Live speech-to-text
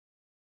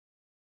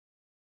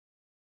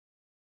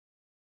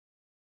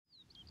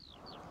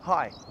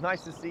Hi,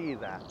 nice to see you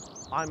there.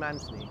 I'm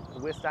Anthony,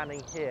 and we're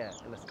standing here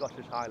in the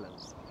Scottish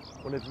Highlands,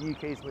 one of the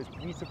UK's most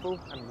beautiful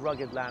and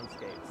rugged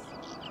landscapes.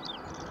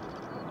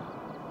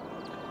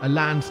 A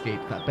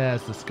landscape that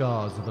bears the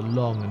scars of a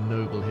long and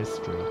noble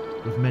history,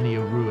 with many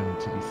a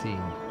ruin to be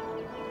seen.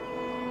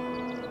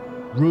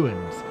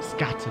 Ruins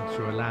scattered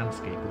through a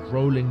landscape of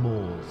rolling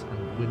moors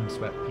and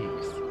windswept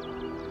peaks.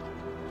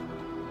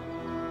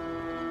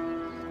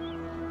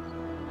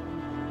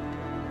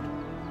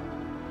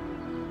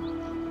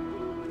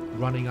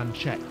 Running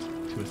unchecked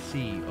to a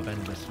sea of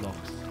endless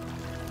lochs.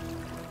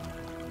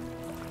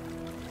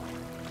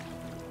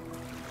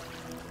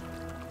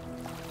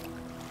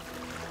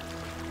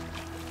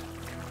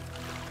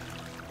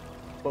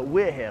 But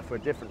we're here for a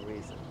different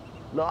reason.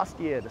 Last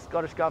year, the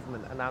Scottish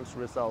Government announced the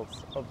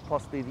results of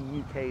possibly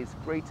the UK's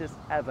greatest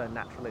ever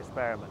natural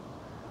experiment.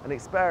 An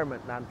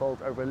experiment that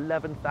involved over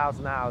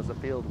 11,000 hours of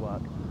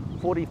fieldwork,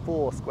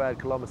 44 square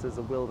kilometres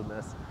of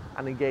wilderness,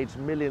 and engaged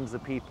millions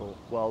of people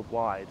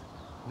worldwide.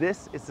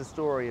 This is the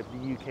story of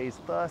the UK's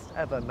first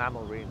ever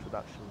mammal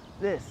reintroduction.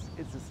 This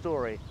is the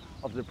story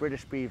of the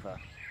British beaver.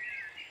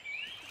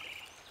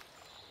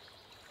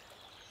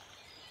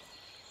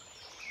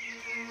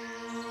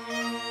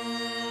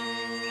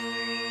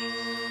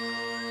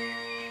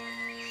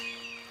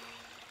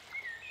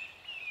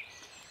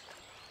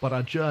 But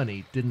our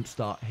journey didn't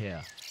start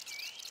here.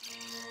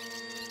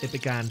 It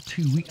began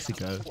 2 weeks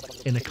ago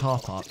in a car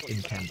park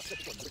in Kent.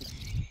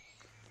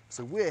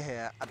 So we're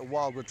here at the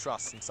Wildwood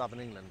Trust in southern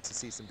England to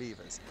see some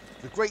beavers.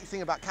 The great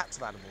thing about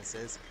captive animals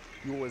is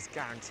you always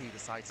guarantee the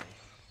sighting.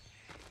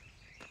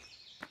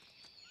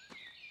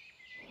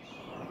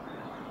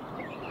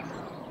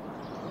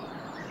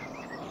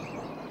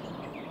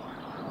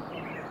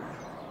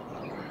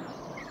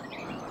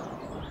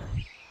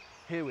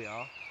 Here we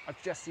are.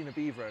 I've just seen a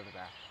beaver over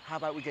there. How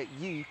about we get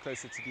you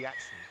closer to the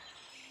action?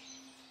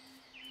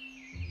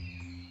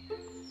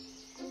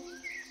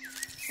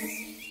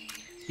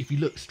 If you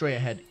look straight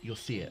ahead, you'll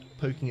see it,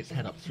 poking its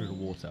head up through the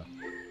water.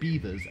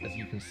 Beavers, as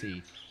you can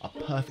see, are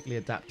perfectly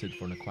adapted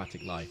for an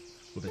aquatic life,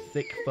 with a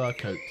thick fur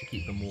coat to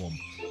keep them warm.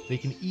 They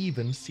can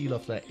even seal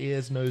off their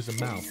ears, nose and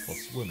mouth while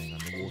swimming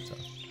underwater.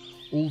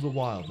 All the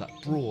while, that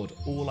broad,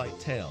 oar-like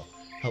tail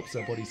helps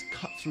their bodies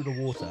cut through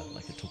the water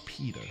like a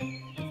torpedo.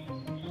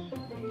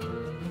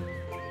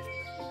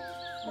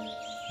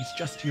 He's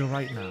just to your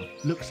right now.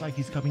 Looks like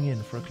he's coming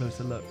in for a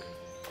closer look.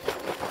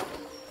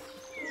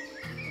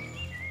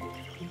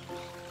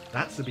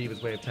 That's the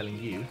beaver's way of telling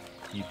you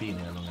you've been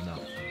here long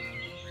enough.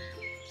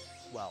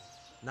 Well,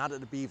 now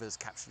that the beavers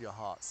captured your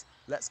hearts,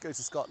 let's go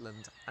to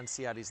Scotland and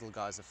see how these little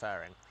guys are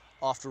faring.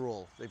 After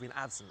all, they've been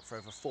absent for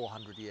over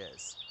 400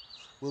 years.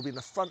 We'll be in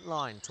the front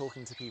line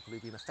talking to people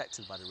who've been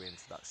affected by the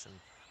reintroduction,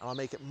 and I'll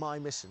make it my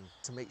mission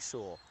to make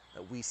sure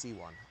that we see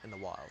one in the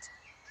wild.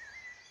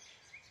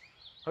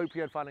 Hope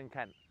you had fun in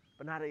Kent,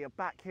 but now that you're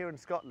back here in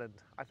Scotland,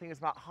 I think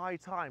it's about high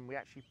time we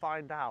actually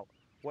find out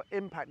what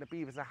impact the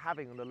beavers are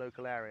having on the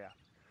local area.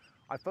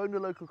 I phoned a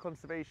local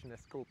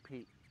conservationist called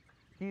Pete.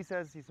 He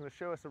says he's going to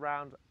show us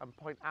around and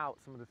point out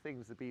some of the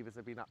things the beavers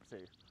have been up to.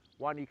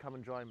 Why don't you come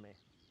and join me?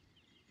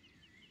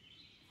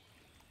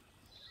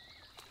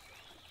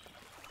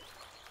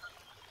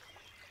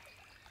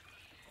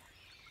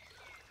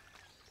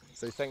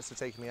 So thanks for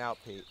taking me out,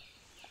 Pete.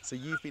 So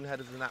you've been head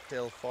of the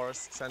Knapdale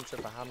Forest Centre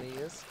for how many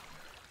years?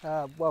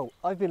 Well,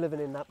 I've been living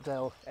in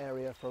Knapdale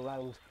area for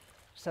around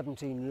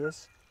 17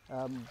 years.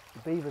 The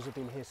beavers have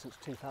been here since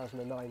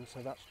 2009,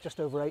 so that's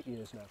just over 8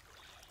 years now.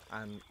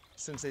 And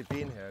since they've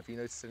been here, have you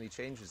noticed any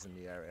changes in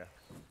the area?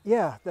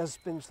 Yeah, there's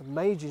been some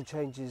major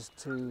changes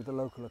to the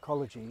local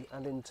ecology,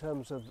 and in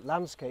terms of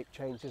landscape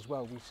change as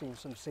well, we've seen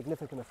some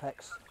significant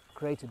effects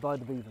created by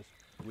the beavers.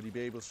 Would you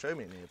be able to show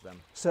me any of them?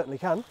 Certainly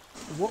can.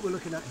 What we're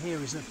looking at here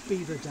is a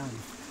beaver dam,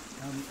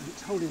 and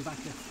it's holding back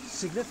a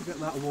significant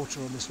amount of water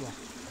on this rock.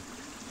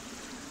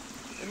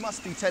 It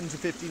must be 10 to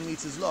 15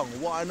 metres long.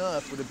 Why on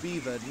earth would a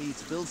beaver need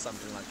to build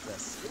something like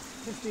this?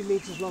 15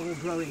 metres long and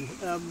growing.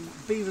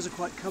 Beavers are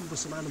quite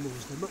cumbersome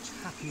animals. They're much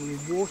happier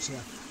in water,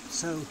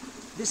 so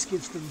this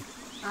gives them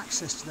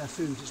access to their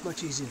food. It's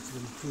much easier for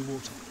them through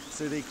water.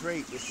 So they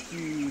create this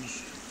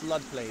huge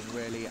floodplain,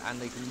 really, and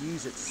they can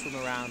use it to swim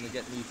around and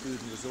get new food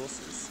and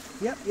resources.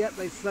 Yep,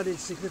 they've flooded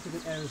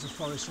significant areas of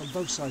forest on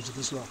both sides of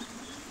this loch.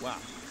 Wow.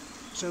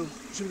 So,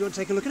 should we go and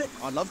take a look at it?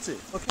 I'd love to.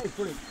 Okay,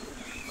 brilliant.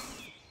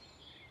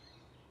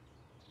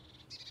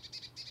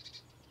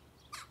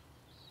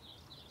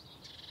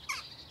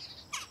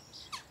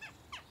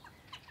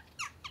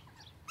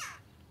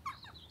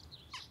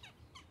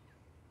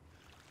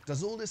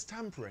 Does all this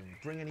tampering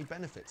bring any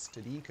benefits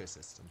to the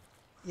ecosystem?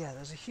 Yeah,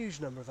 there's a huge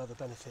number of other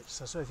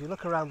benefits. So if you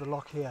look around the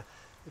loch here,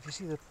 if you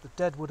see the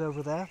dead wood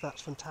over there,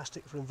 that's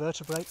fantastic for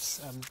invertebrates,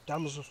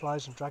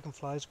 damselflies and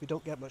dragonflies. We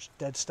don't get much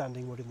dead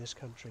standing wood in this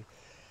country.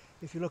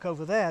 If you look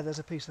over there, there's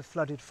a piece of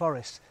flooded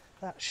forest.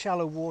 That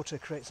shallow water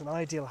creates an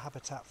ideal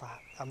habitat for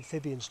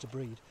amphibians to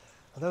breed.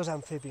 And those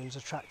amphibians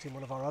attracting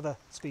one of our other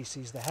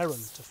species, the heron,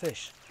 to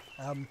fish.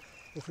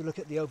 If we look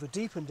at the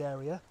over-deepened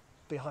area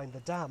behind the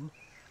dam,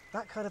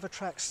 That kind of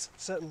attracts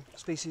certain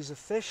species of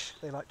fish.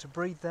 They like to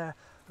breed there.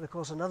 And of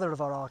course another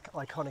of our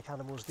iconic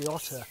animals, the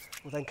otter,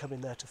 will then come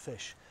in there to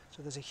fish.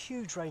 So there's a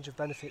huge range of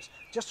benefits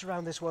just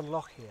around this one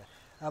loch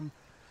here.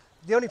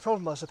 The only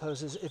problem, I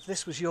suppose, is if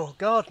this was your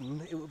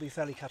garden, it would be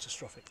fairly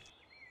catastrophic.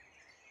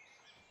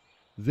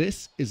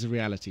 This is a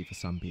reality for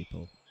some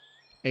people.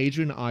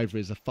 Adrian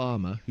Ivory is a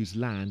farmer whose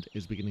land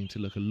is beginning to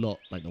look a lot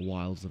like the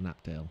wilds of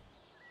Knapdale.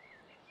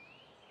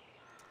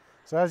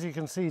 So as you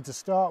can see, to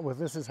start with,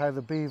 this is how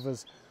the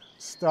beavers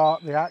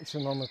start the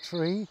action on a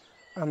tree,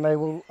 and they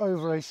will,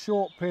 over a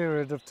short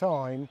period of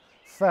time,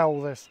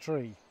 fell this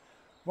tree.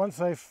 Once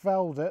they've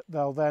felled it,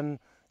 they'll then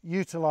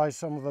utilise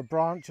some of the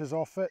branches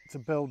off it to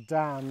build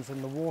dams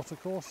in the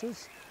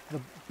watercourses.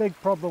 The big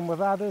problem with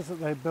that is that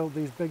they build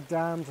these big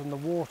dams and the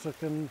water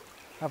can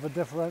have a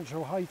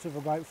differential height of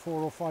about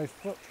 4 or 5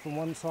 foot from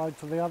one side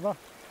to the other.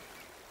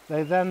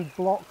 They then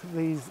block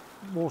these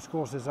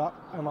watercourses up,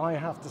 and I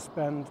have to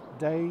spend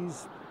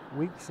days,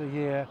 weeks, a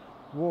year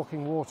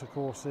walking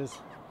watercourses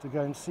to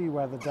go and see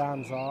where the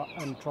dams are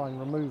and try and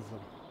remove them.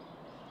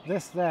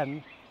 This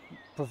then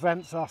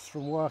prevents us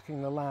from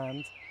working the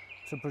land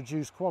to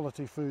produce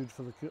quality food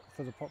for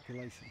the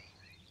population.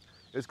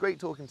 It was great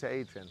talking to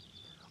Adrian.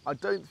 I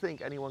don't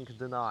think anyone can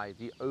deny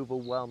the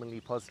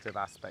overwhelmingly positive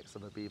aspects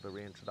of a beaver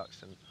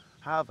reintroduction.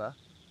 However,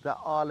 there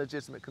are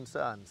legitimate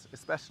concerns,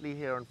 especially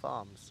here on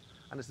farms,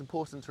 and it's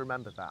important to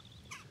remember that.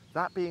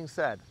 That being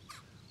said,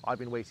 I've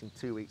been waiting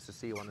 2 weeks to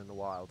see one in the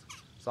wild,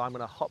 so I'm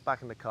going to hop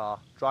back in the car,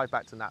 drive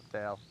back to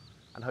Knapdale,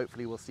 and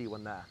hopefully we'll see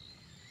one there.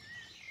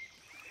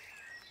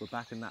 We're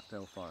back in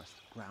Knapdale Forest,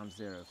 ground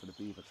zero for the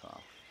beaver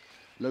trial.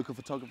 Local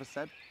photographer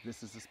said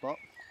this is the spot,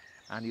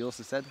 and he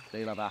also said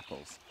they love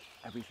apples.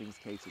 Everything's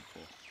catered for.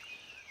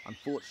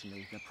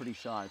 Unfortunately, they're pretty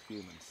shy of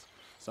humans,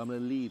 so I'm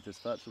going to leave this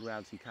virtual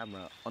reality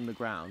camera on the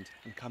ground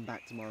and come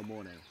back tomorrow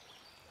morning.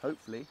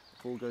 Hopefully,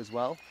 if all goes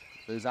well,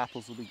 those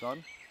apples will be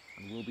gone,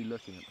 and we'll be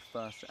looking at the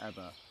first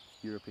ever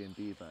European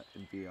beaver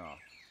in VR.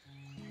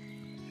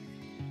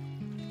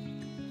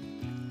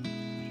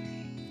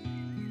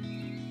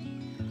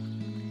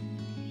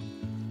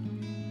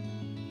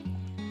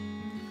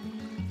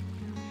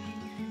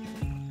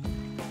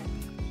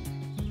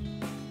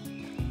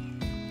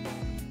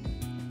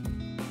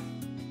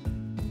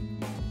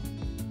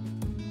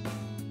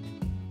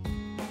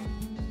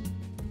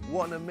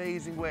 What an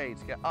amazing way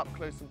to get up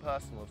close and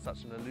personal with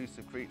such an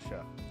elusive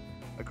creature.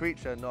 A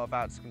creature not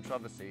about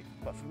controversy,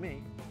 but for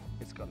me,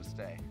 it's got to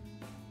stay.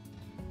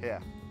 Here,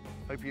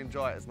 hope you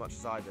enjoy it as much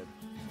as I did.